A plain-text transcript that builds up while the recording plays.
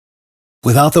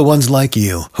Without the ones like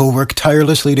you, who work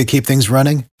tirelessly to keep things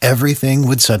running, everything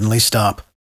would suddenly stop.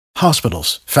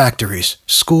 Hospitals, factories,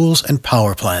 schools, and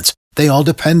power plants, they all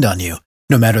depend on you.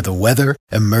 No matter the weather,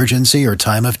 emergency, or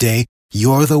time of day,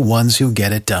 you're the ones who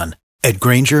get it done. At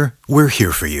Grainger, we're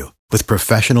here for you with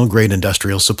professional-grade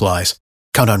industrial supplies.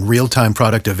 Count on real-time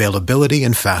product availability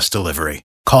and fast delivery.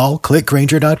 Call,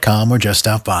 clickgrainger.com, or just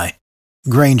stop by.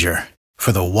 Grainger,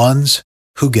 for the ones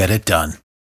who get it done.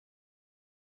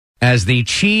 As the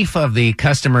chief of the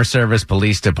customer service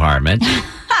police department,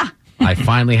 I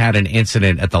finally had an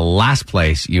incident at the last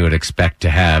place you would expect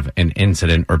to have an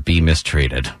incident or be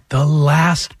mistreated. The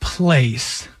last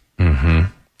place. Mm-hmm.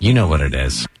 You know what it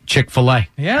is. Chick-fil-A.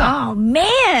 Yeah. Oh,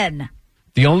 man.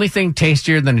 The only thing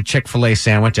tastier than a Chick-fil-A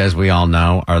sandwich, as we all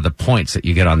know, are the points that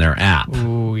you get on their app.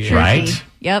 Ooh, yeah. Right?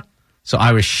 Yep. So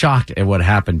I was shocked at what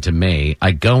happened to me.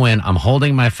 I go in, I'm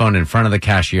holding my phone in front of the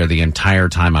cashier the entire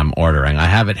time I'm ordering. I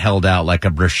have it held out like a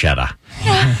bruschetta.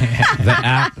 The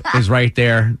app is right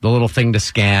there, the little thing to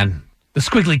scan. The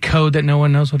squiggly code that no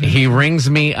one knows what it is. He rings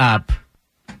me up,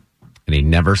 and he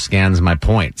never scans my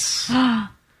points.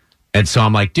 And so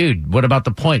I'm like, dude, what about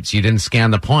the points? You didn't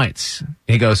scan the points.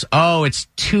 He goes, oh, it's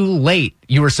too late.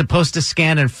 You were supposed to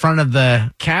scan in front of the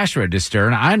cash register.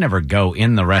 And I never go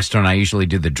in the restaurant. I usually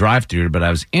do the drive-thru, but I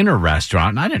was in a restaurant,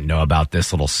 and I didn't know about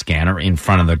this little scanner in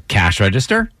front of the cash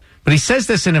register. But he says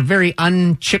this in a very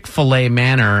un-Chick-fil-A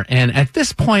manner. And at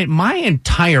this point, my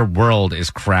entire world is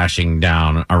crashing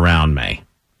down around me.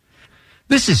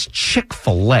 This is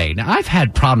Chick-fil-A. Now, I've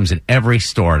had problems in every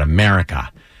store in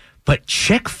America. But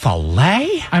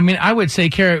Chick-fil-A? I mean, I would say,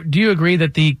 Kara, do you agree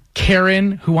that the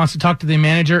Karen who wants to talk to the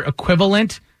manager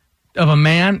equivalent of a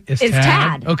man is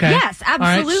Tad? Okay. Yes,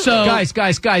 absolutely. All right, so,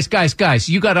 guys,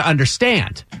 you got to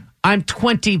understand. I'm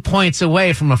 20 points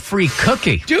away from a free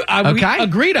cookie. Dude, we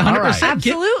agreed 100%. Right.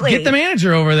 Absolutely. Get the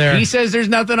manager over there. He says there's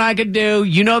nothing I can do.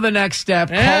 You know the next step.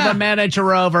 Yeah. Call the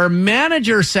manager over.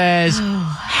 Manager says,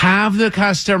 have the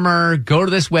customer go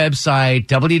to this website,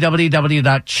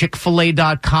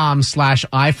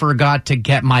 www.chickfila.com/I forgot to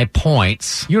get my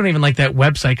points. You don't even like that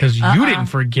website because you didn't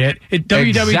forget.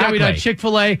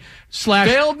 www.chickfila/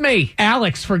 failed me.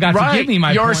 Alex forgot to give me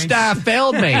my Your points. staff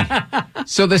failed me.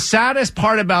 So the saddest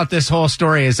part about this whole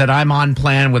story is that I'm on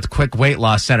plan with Quick Weight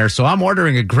Loss Center, so I'm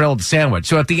ordering a grilled sandwich.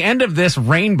 So at the end of this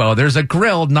rainbow, there's a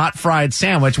grilled, not fried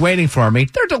sandwich waiting for me.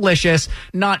 They're delicious.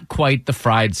 Not quite the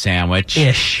fried sandwich.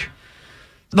 Ish.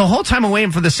 The whole time I'm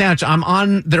waiting for the sandwich, I'm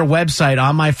on their website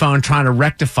on my phone trying to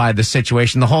rectify the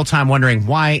situation. The whole time wondering,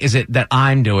 why is it that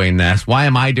I'm doing this? Why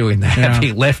am I doing the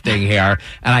heavy lifting here?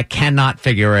 And I cannot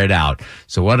figure it out.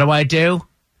 So what do?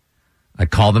 I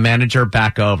call the manager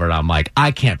back over, and I'm like,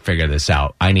 I can't figure this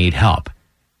out. I need help.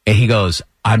 And he goes,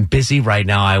 I'm busy right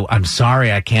now. I'm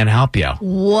sorry, I can't help you.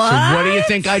 What? So what do you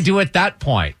think I do at that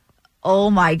point?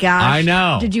 Oh, my gosh. I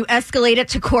know. Did you escalate it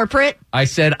to corporate? I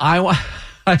said, I want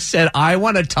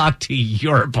to talk to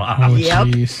your boss. Oh, Yep.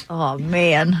 jeez. Oh,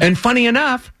 man. And funny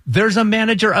enough, there's a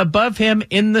manager above him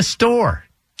in the store.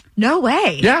 No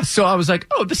way. Yeah, so I was like,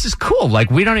 oh, this is cool. Like,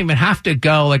 we don't even have to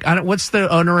go. Like, what's the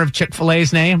owner of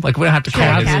Chick-fil-A's name? Like, we don't have to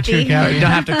call it. Kathy? We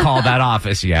don't have to call that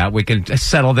office yet. We can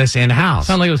settle this in-house.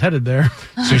 Sound like it was headed there.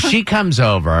 So she comes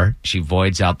over, she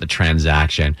voids out the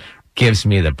transaction, gives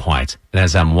me the points. And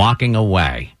as I'm walking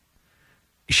away,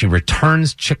 she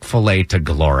returns Chick-fil-A to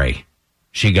glory.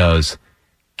 She goes,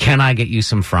 can I get you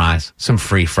some fries? Some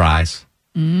free fries?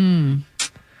 And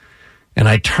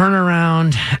I turn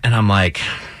around and I'm like,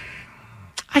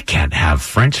 I can't have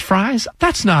French fries.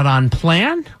 That's not on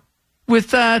plan.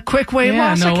 With Quick Weight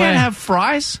Loss, no I can't way. have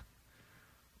fries.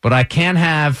 But I can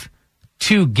have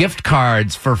 2 gift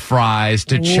cards for fries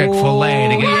to Chick-fil-A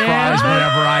to get fries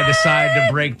whenever I decide to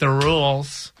break the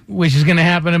rules. Which is going to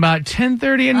happen about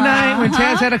 10:30 at night when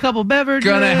Taz had a couple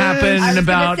beverages. Gonna happen in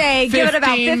about give it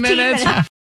about 15 minutes.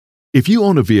 If you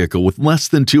own a vehicle with less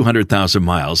than 200,000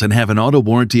 miles and have an auto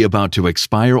warranty about to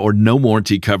expire or no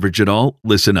warranty coverage at all,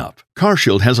 listen up.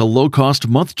 CarShield has a low-cost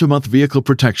month-to-month vehicle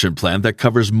protection plan that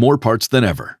covers more parts than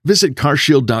ever. Visit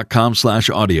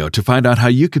carshield.com/audio to find out how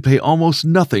you could pay almost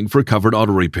nothing for covered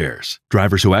auto repairs.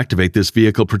 Drivers who activate this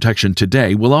vehicle protection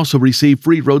today will also receive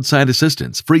free roadside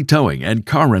assistance, free towing, and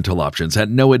car rental options at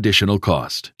no additional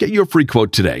cost. Get your free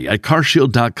quote today at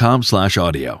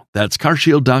carshield.com/audio. That's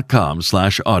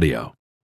carshield.com/audio.